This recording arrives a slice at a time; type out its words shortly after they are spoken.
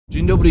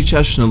Dzień dobry,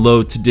 cześć,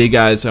 hello. Today,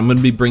 guys, I'm going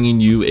to be bringing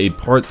you a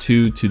part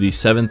 2 to the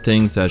 7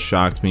 things that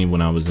shocked me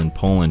when I was in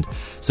Poland.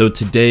 So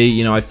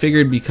today, I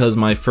figured because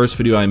my first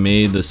video I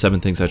made, the 7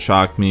 things that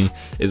shocked me,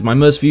 is my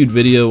most viewed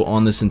video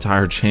on this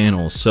entire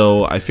channel.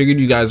 So I figured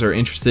you guys are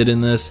interested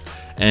in this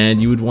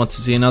and you would want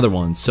to see another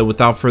one. So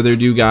without further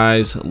ado,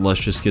 guys, let's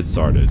just get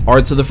started.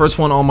 Alright, so the first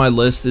one on my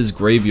list is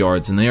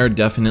graveyards, and they are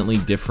definitely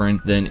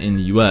different than in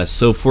the US.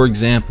 So for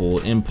example,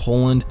 in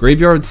Poland,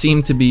 graveyards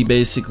seem to be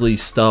basically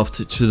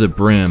stuffed to the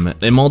brim,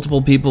 and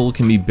multiple people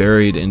can be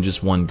buried in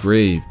just one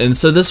grave. And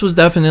so this was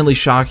definitely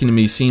shocking to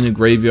me, seeing a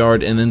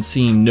graveyard and then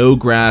seeing no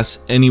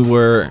grass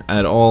anywhere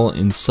at all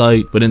in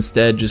sight, but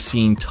instead just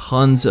seeing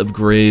tons of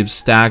graves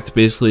stacked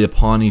basically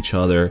upon each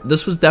other.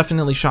 This was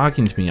definitely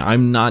shocking to me.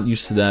 I'm not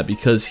used to that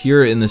because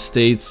here in the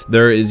States,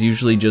 there is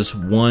usually just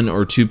 1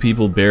 or 2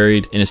 people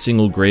buried in a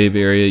single grave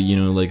area,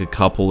 like a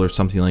couple or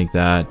something like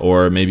that,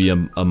 or maybe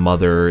a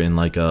mother and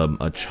like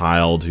a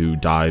child who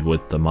died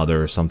with the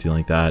mother or something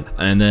like that.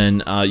 And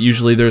then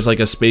usually there's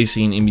like a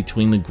spacing in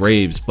between the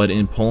graves, but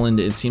in Poland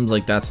it seems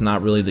like that's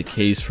not really the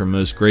case for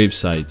most grave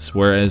sites,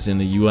 whereas in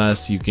the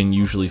US you can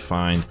usually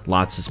find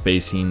lots of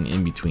spacing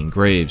in between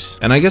graves.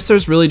 And I guess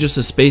there's really just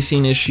a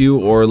spacing issue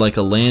or like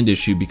a land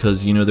issue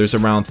because there's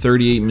around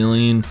 38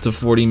 million to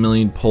 40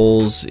 million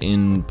Poles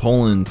in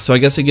Poland, so I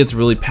guess it gets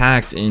really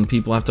packed and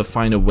people have to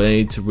find a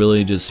way to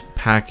really just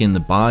pack in the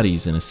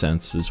bodies in a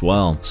sense as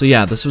well. So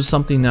yeah, this was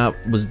something that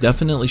was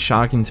definitely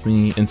shocking to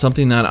me and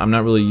something that I'm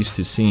not really used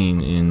to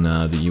seeing in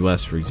the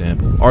US, for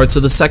example. Alright, so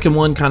the second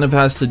one kind of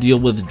has to deal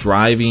with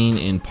driving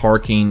and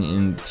parking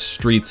in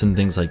streets and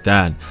things like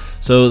that.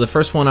 So the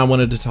first one I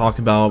wanted to talk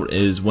about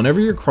is whenever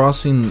you're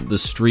crossing the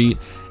street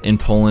in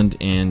Poland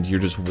and you're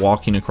just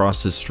walking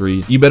across the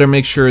street, you better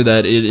make sure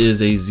that it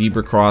is a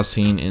zebra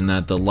crossing and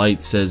that the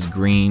light says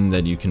green,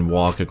 that you can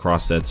walk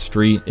across that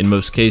street. In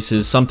most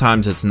cases,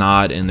 sometimes it's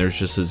not and there's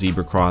just a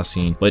zebra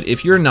crossing, but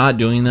if you're not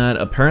doing that,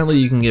 apparently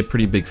you can get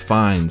pretty big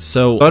fines.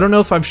 So I don't know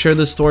if I've shared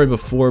this story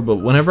before, but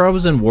whenever I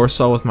was in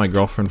Warsaw with my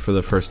girlfriend for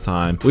the first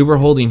time, we were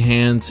holding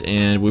hands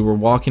and we were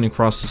walking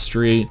across the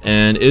street,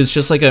 and it was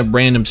just like a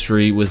random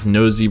street with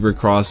no zebra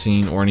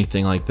crossing or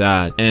anything like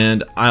that,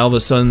 and I all of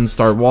a sudden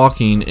start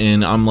walking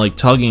and I'm like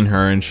tugging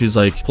her and she's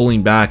like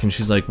pulling back and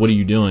she's like, "What are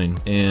you doing?"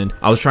 And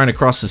I was trying to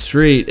cross the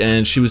street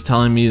and she was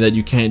telling me that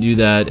you can't do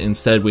that.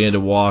 Instead, we had to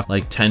walk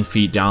like 10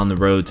 feet down the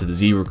road to the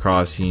zebra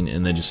crossing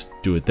and then just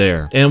do it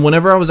there. And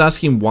whenever I was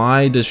asking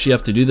why does she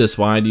have to do this,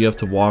 why do you have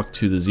to walk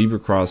to the zebra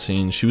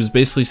crossing, she was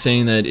basically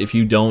saying that if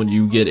you don't,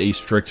 you get a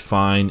strict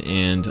fine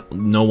and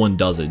no one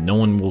does it. No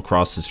one will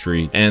cross the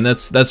street. And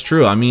that's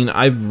true. I mean,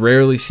 I've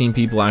rarely seen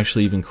people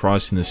actually even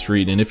crossing the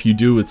street, and if you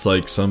do, it's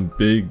like some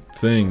big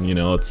thing,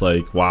 it's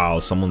like, wow,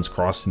 someone's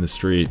crossing the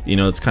street,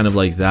 it's kind of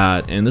like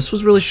that. And this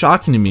was really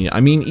shocking to me.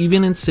 I mean,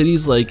 even in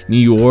cities like New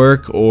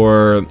York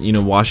or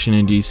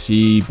Washington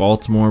DC,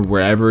 Baltimore,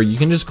 wherever, you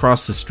can just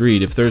cross the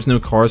street. If there's no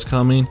cars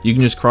coming, you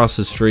can just cross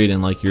the street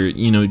and like you're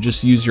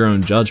just use your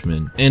own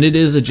judgment. And it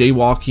is a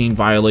jaywalking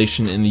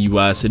violation in the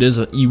US.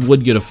 You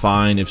would get a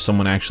fine if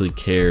someone actually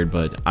cared,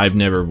 but I've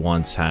never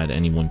once had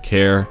anyone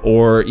care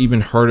or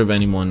even heard of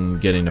anyone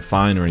getting a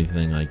fine or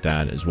anything like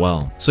that as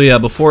well. So yeah,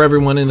 before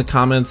everyone in the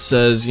comments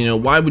says,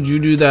 why would you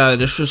do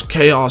that? It's just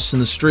chaos in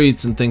the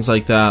streets and things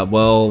like that.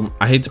 Well,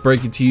 I hate to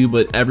break it to you,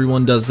 but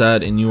everyone does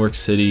that in New York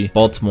City,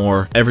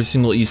 Baltimore, every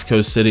single East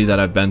Coast city that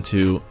I've been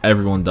to,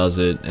 everyone does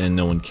it and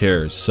no one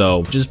cares.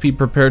 So just be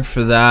prepared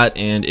for that.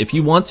 And if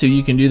you want to,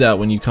 you can do that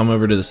when you come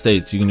over to the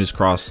States. You can just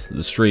cross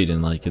the street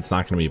and like, it's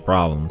not going to be a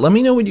problem. Let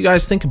me know what you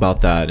guys think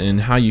about that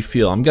and how you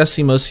feel. I'm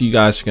guessing most of you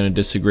guys are going to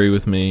disagree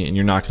with me and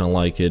you're not going to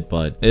like it,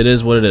 but it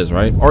is what it is,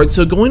 right? Alright,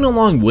 so going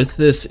along with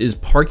this is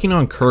parking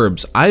on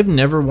curbs. I've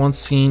never once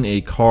seen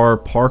a car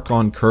park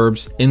on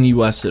curbs in the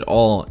US at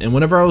all, and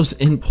whenever I was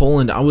in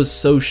Poland, I was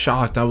so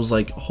shocked. I was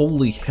like,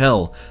 holy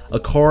hell, a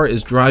car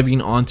is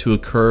driving onto a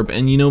curb.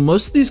 And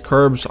most of these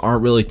curbs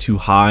aren't really too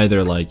high,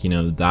 they're like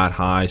that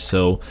high,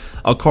 so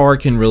a car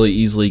can really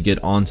easily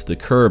get onto the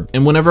curb.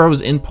 And whenever I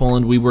was in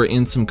Poland, we were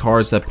in some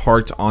cars that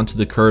parked onto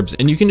the curbs,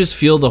 and you can just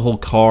feel the whole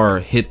car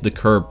hit the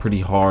curb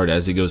pretty hard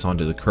as it goes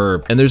onto the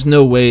curb, and there's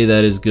no way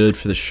that is good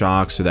for the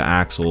shocks or the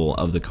axle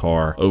of the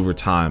car over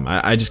time.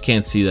 I just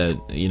can't see that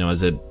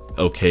as a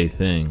okay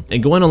thing.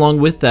 And going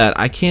along with that,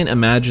 I can't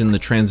imagine the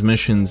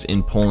transmissions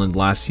in Poland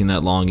lasting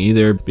that long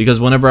either, because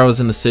whenever I was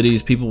in the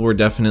cities, people were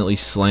definitely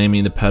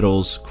slamming the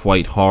pedals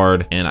quite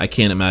hard, and I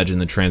can't imagine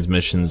the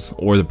transmissions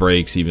or the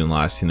brakes even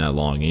lasting that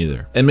long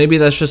either. And maybe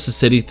that's just a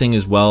city thing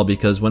as well,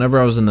 because whenever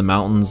I was in the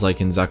mountains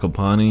like in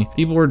Zakopane,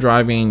 people were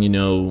driving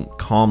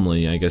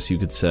calmly, I guess you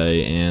could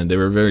say, and they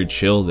were very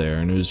chill there,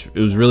 and it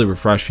was really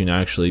refreshing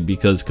actually,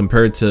 because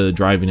compared to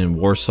driving in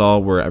Warsaw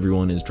where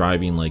everyone is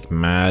driving like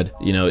mad,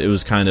 it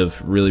was kind of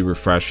really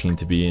refreshing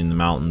to be in the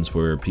mountains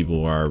where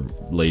people are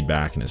laid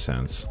back in a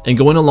sense. And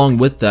going along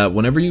with that,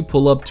 whenever you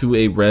pull up to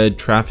a red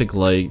traffic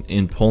light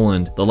in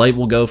Poland, the light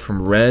will go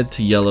from red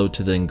to yellow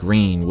to then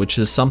green, which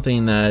is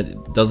something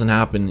that doesn't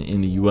happen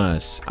in the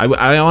US.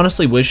 I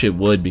honestly wish it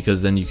would,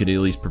 because then you could at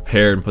least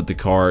prepare and put the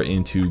car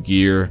into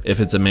gear if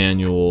it's a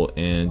manual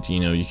and you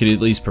know, you could at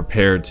least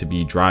prepare to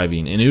be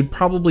driving, and it would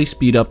probably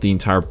speed up the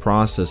entire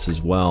process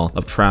as well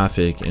of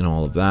traffic and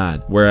all of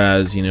that.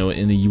 Whereas, you know,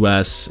 in the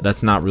US,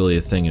 that's not really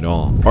a thing at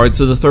all. All right,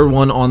 so the third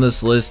one on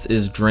this list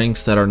is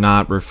drinks that are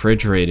not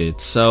refrigerated.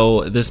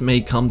 So this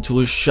may come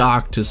to a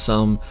shock to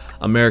some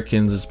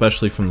Americans,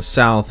 especially from the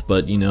South,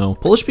 but you know,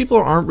 Polish people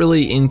aren't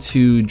really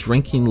into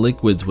drinking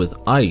liquids with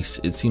ice,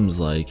 it seems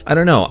like. I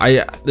don't know,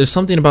 there's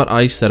something about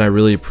ice that I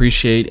really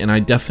appreciate and I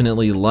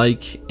definitely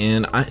like,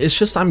 and it's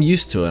just I'm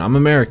used to it. I'm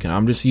American,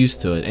 I'm just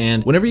used to it.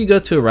 And whenever you go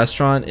to a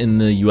restaurant in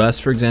the US,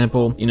 for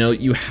example, you know,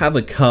 you have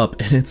a cup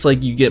and it's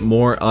like you get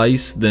more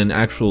ice than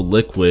actual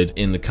liquid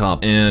in the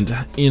cup, and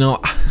you know,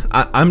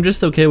 I'm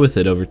just okay with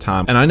it over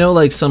time. And I know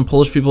like some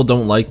Polish people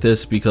don't like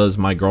this because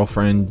my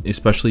girlfriend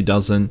especially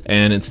doesn't,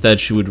 and instead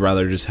she would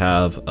rather just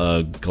have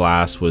a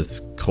glass with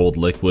cold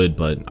liquid,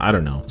 but I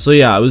don't know. So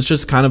yeah, it was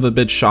just kind of a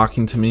bit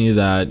shocking to me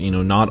that, you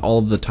know, not all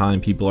of the time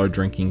people are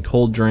drinking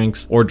cold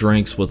drinks or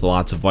drinks with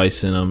lots of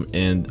ice in them.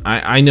 And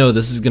I know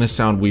this is gonna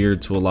sound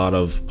weird to a lot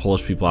of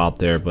Polish people out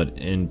there,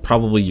 and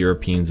probably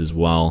Europeans as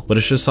well, but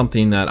it's just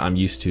something that I'm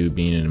used to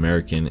being an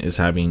American, is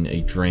having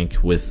a drink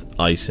with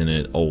ice in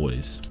it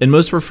always. And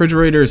most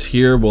refrigerators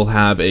here will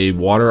have a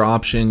water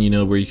option, you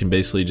know, where you can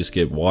basically just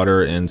get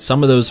water, and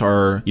some of those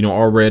are, you know,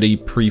 already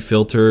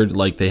pre-filtered,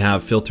 like they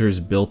have filters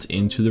built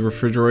into the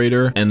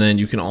refrigerator, and then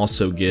you can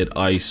also get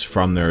ice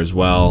from there as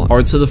well.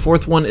 Alright, so the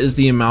fourth one is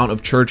the amount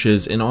of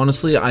churches, and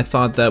honestly I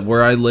thought that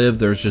where I live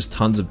there's just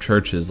tons of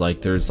churches, like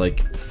there's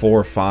like 4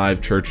 or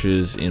 5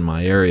 churches in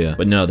my area,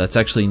 but no, that's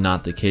actually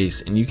not the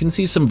case. And you can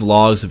see some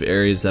vlogs of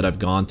areas that I've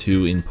gone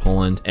to in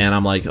Poland, and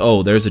I'm like,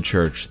 oh, there's a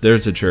church,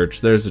 there's a church,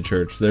 there's a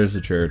church, there's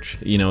a church,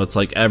 you know, it's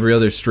like every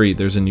other street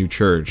there's a new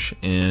church,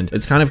 and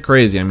it's kind of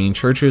crazy. I mean,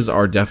 churches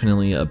are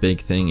definitely a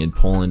big thing in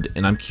Poland,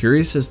 and I'm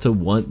curious as to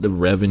what the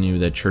revenue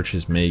that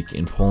churches make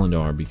in Poland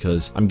are,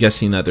 because I'm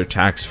guessing that they're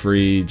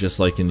tax-free just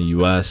like in the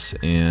US,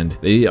 and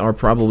they are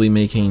probably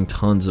making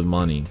tons of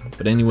money.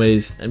 But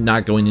anyways, I'm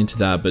not going into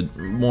that, but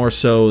more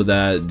so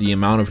that the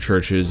amount of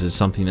churches is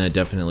something that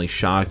definitely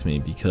shocked me,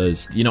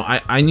 because, you know,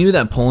 I knew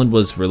that Poland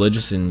was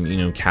religious and, you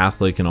know,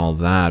 Catholic and all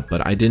that,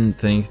 but I didn't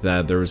think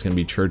that there was going to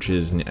be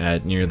churches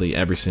at nearly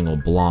every single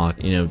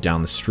block, you know,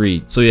 down the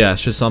street. So yeah,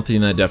 it's just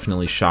something that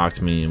definitely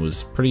shocked me and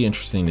was pretty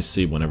interesting to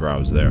see whenever I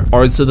was there.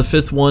 Alright, so the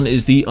fifth one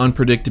is the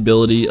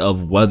unpredictability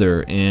of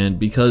weather. And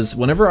because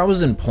whenever I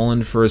was in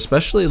Poland, for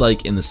especially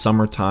like in the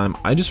summertime,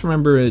 I just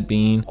remember it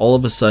being all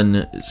of a sudden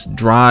it's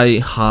dry,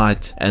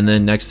 hot, and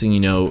then next thing you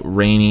know,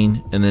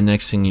 raining, and then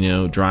next thing you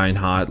know, dry and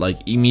hot,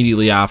 like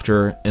immediately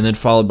after, and then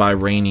followed by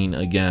raining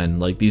again,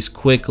 like these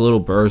quick little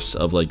bursts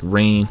of like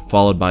rain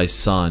followed by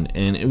sun.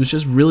 And it was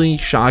just really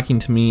shocking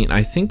to me, and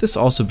I think this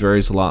also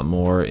varies a lot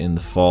more in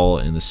the fall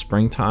and the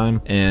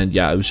springtime. And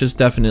yeah, it was just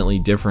definitely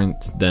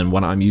different than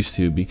what I'm used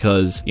to,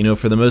 because, you know,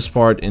 for the most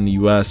part in the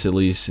US, at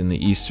least in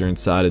the eastern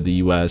side of the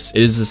US,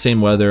 it is the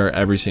same weather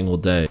every single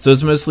day. So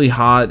it's mostly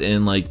hot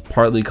and like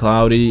partly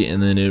cloudy,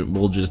 and then it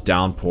will just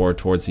downpour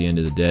towards the end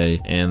of the day,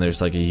 and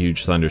there's like a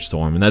huge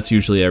thunderstorm, and that's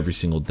usually every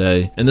single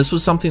day. And this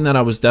was something that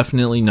I was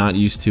definitely not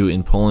used to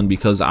in Poland,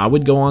 because I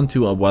would go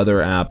onto a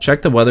weather app,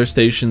 check the weather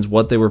stations,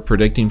 what they were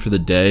predicting for the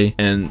day,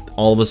 and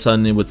all of a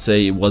sudden it would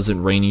say it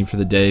wasn't raining for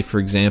the day, for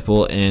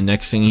example, and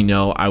next thing you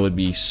know, I would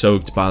be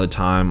soaked by the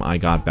time I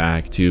got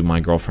back to my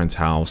girlfriend's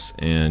house.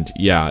 And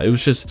yeah, it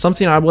was just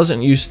something I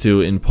wasn't used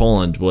to in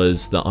Poland,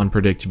 was the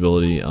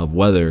unpredictability of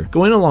weather.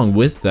 Going along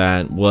with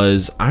that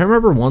was, I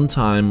remember one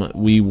time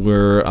we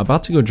were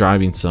about to go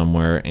driving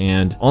somewhere,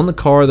 and on the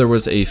car there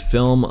was a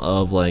film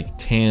of like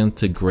tan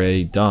to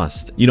gray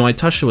dust. You know, I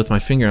touched it with my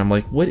finger, I'm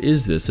like, what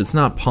is this? It's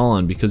not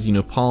pollen, because, you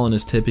know, pollen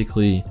is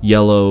typically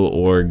yellow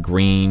or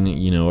green,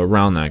 you know,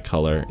 around that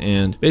color.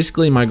 And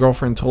basically my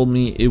girlfriend told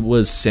me it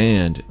was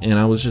sand, and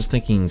I was just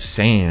thinking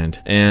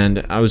sand,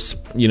 and I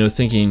was, you know,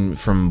 thinking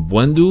from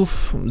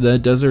Błędów, the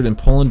desert in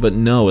Poland, but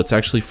no, it's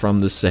actually from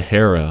the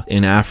Sahara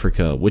in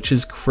Africa, which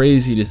is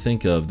crazy to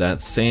think of,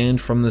 that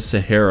sand from the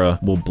Sahara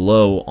will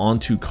blow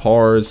onto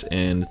cars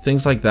and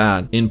things like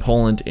that in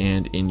Poland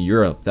and in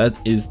Europe. That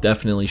is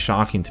definitely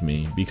shocking to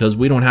me, because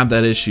we don't have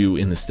that issue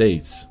in the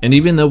States. And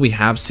even though we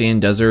have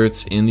sand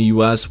deserts in the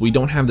US, we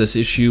don't have this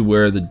issue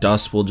where the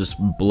dust will just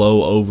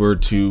blow over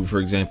to, for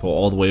example,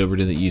 all the way over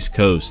to the East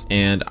Coast.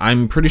 And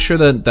I'm pretty sure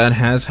that that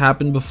has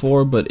happened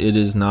before, but it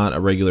is not a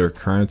regular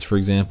occurrence, for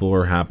example,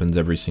 or happens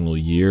every single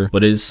year.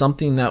 But it is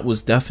something that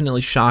was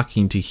definitely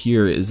shocking to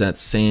hear, is that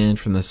sand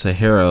from the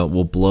Sahara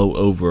will blow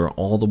over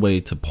all the way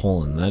to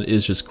Poland. That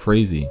is just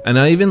crazy. And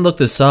I even looked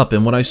this up,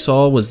 and what I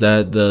saw was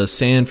that the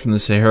sand from the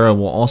Sahara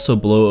will also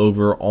blow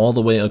over all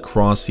the way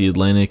across the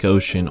Atlantic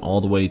Ocean,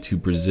 all the way to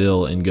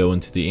Brazil, and go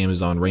into the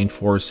Amazon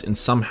rainforest, and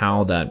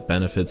somehow that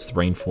benefits the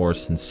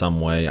rainforest in some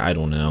way. I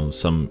don't know,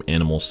 some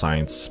animal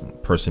science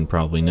person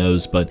probably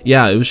knows. But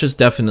yeah, it was just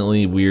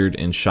definitely weird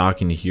and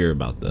shocking to hear hear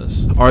about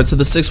this. Alright, so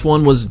the sixth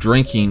one was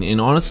drinking, and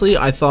honestly,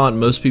 I thought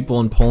most people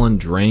in Poland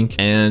drink,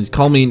 and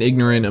call me an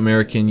ignorant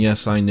American,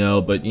 yes, I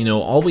know, but you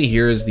know, all we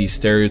hear is these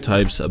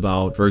stereotypes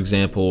about, for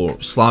example,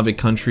 Slavic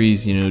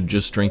countries, you know,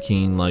 just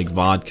drinking like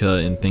vodka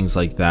and things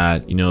like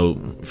that. You know,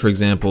 for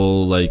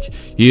example, like,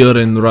 here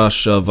in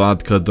Russia,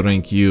 vodka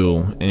drink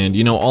you, and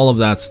you know, all of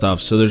that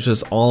stuff. So there's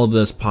just all of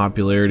this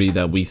popularity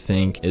that we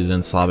think is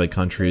in Slavic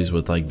countries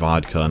with like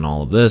vodka and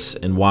all of this.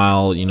 And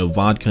while, you know,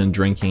 vodka and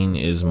drinking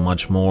is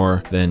much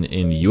more than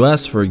in the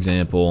US, for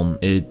example,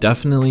 it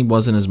definitely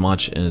wasn't as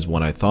much as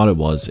what I thought it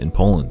was in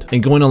Poland.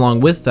 And going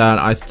along with that,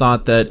 I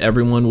thought that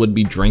everyone would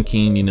be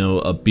drinking, you know,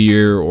 a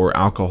beer or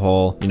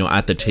alcohol, you know,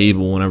 at the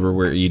table whenever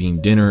we're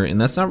eating dinner, and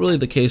that's not really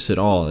the case at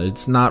all.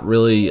 It's not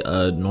really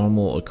a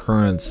normal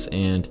occurrence.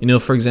 And you know,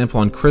 for example,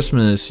 on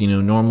Christmas, you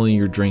know, normally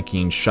you're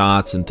drinking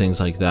shots and things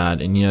like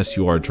that, and yes,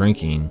 you are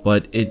drinking,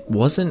 but it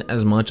wasn't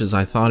as much as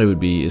I thought it would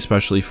be,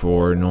 especially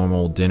for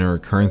normal dinner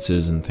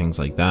occurrences and things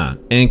like that.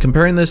 And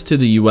comparing this to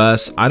the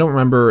US, I don't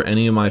remember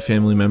any of my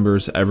family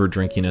members ever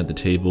drinking at the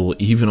table,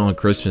 even on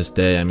Christmas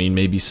Day. I mean,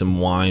 maybe some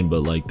wine,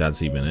 but like,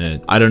 that's even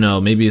it. I don't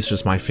know, maybe it's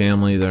just my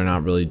family, they're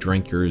not really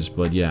drinkers,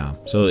 but yeah.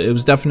 So it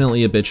was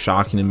definitely a bit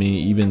shocking to me,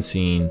 even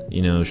seeing,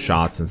 you know,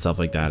 shots and stuff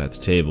like that at the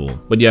table.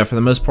 But yeah, for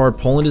the most part,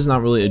 Poland is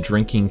not really a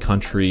drinking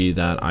country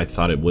that I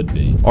thought it would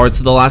be. Alright,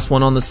 so the last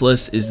one on this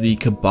list is the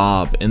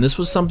kebab, and this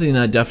was something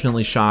that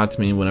definitely shocked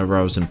me whenever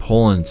I was in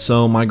Poland.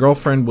 So my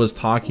girlfriend was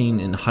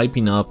talking and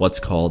hyping up what's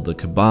called the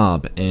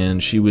kebab,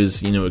 and she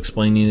was, you know,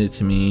 explaining it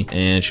to me,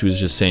 and she was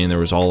just saying there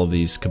was all of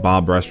these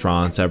kebab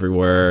restaurants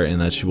everywhere, and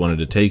that she wanted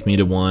to take me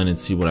to one and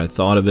see what I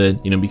thought of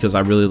it, you know, because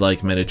I really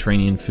like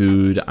Mediterranean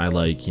food. I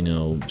like, you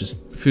know,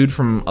 just food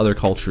from other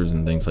cultures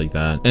and things like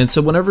that. And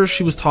so whenever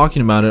she was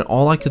talking about it,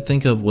 all I could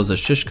think of was a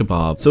shish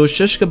kebab. So a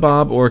shish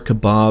kebab, or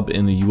kebab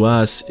in the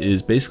US,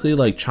 is basically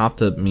like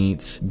chopped up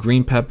meats,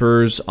 green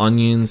peppers,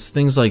 onions,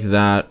 things like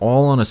that,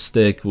 all on a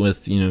stick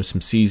with, you know,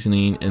 some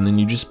seasoning, and then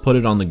you just put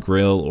it on the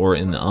grill or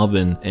in the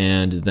oven,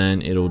 and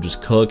then it'll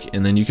just cook,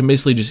 and then you can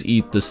basically just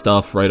eat the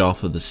stuff right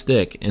off of the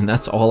stick. And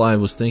that's all I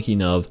was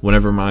thinking of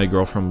whenever my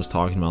girlfriend was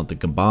talking about the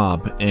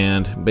kebab.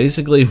 And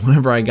basically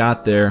whenever I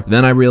got there,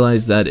 then I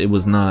realized that it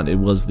was not, it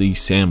was the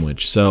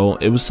sandwich. So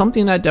it was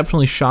something that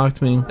definitely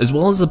shocked me, as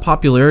well as the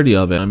popularity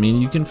of it. I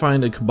mean, you can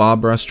find a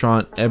kebab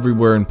restaurant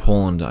everywhere in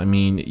Poland. I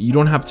mean, you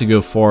don't have to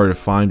go far to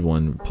find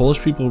one.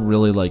 Polish people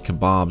really like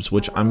kebabs,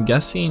 which I'm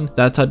guessing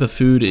that type of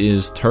food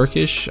is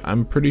Turkish,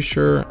 I'm pretty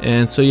sure.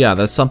 And so yeah,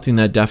 that's something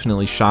that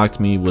definitely shocked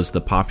me, was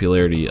the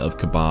popularity of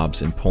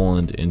kebabs in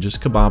Poland and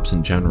just kebabs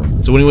in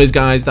general. So anyways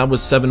guys, that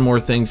was 7 more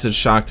things that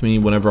shocked me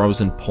whenever I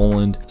was in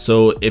Poland.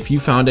 So if you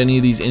found any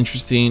of these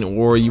interesting,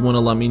 or you want to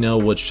let me know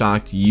what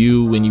shocked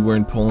you when you were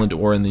in Poland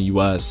or in the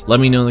US, let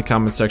me know in the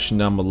comment section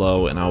down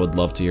below, and I would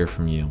love to hear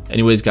from you.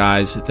 Anyways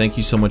guys, thank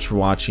you so much for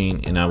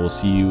watching, and I will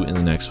see you in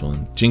the next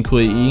one.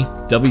 Dziękuję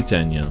I do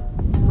widzenia.